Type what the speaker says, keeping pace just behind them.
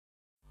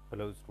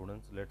Hello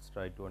students, let's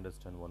try to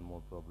understand one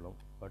more problem.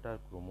 What are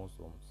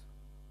chromosomes?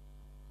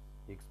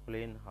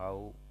 Explain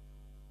how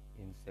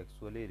in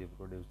sexually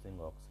reproducing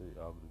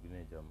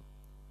organism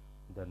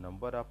the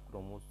number of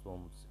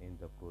chromosomes in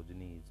the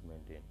progeny is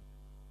maintained.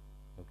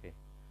 Okay,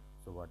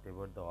 so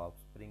whatever the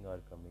offspring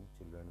are coming,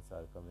 children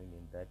are coming,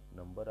 in that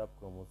number of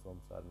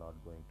chromosomes are not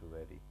going to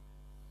vary.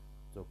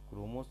 So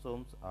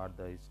chromosomes are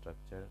the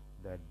structure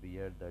that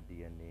bear the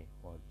DNA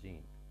or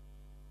gene.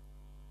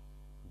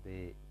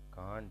 They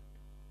can't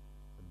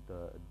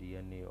the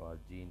DNA or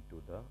gene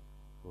to the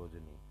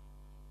progeny.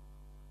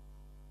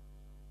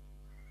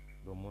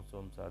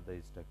 Chromosomes are the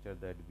structure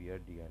that bear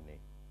DNA.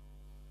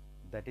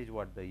 That is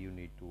what you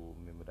need to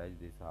memorize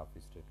this half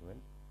statement.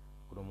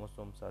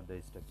 Chromosomes are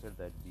the structure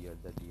that bear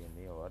the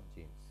DNA or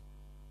genes.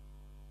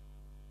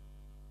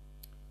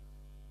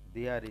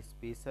 They are a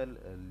special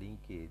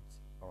linkage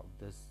of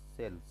the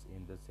cells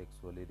in the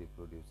sexually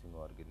reproducing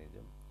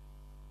organism.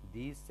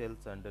 These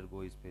cells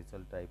undergo a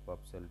special type of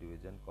cell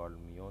division called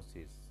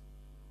meiosis.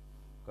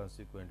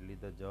 Consequently,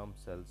 the germ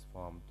cells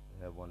formed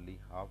have only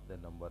half the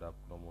number of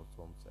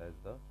chromosomes as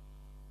the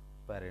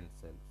parent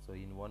cell. So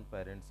in one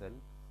parent cell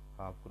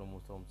half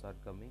chromosomes are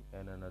coming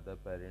and another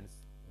parent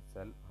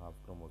cell half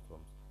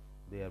chromosomes.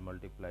 They are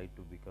multiplied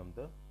to become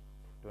the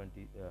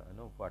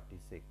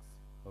 46.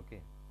 Okay.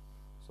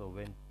 So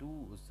when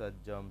two such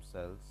germ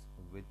cells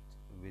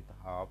with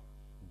half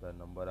the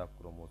number of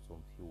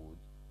chromosomes fuse,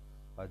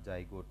 a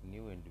zygote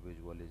new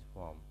individual is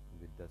formed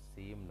with the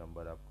same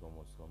number of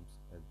chromosomes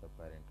as the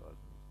parent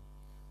organism.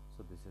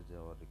 So this is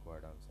our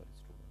required answer,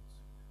 student.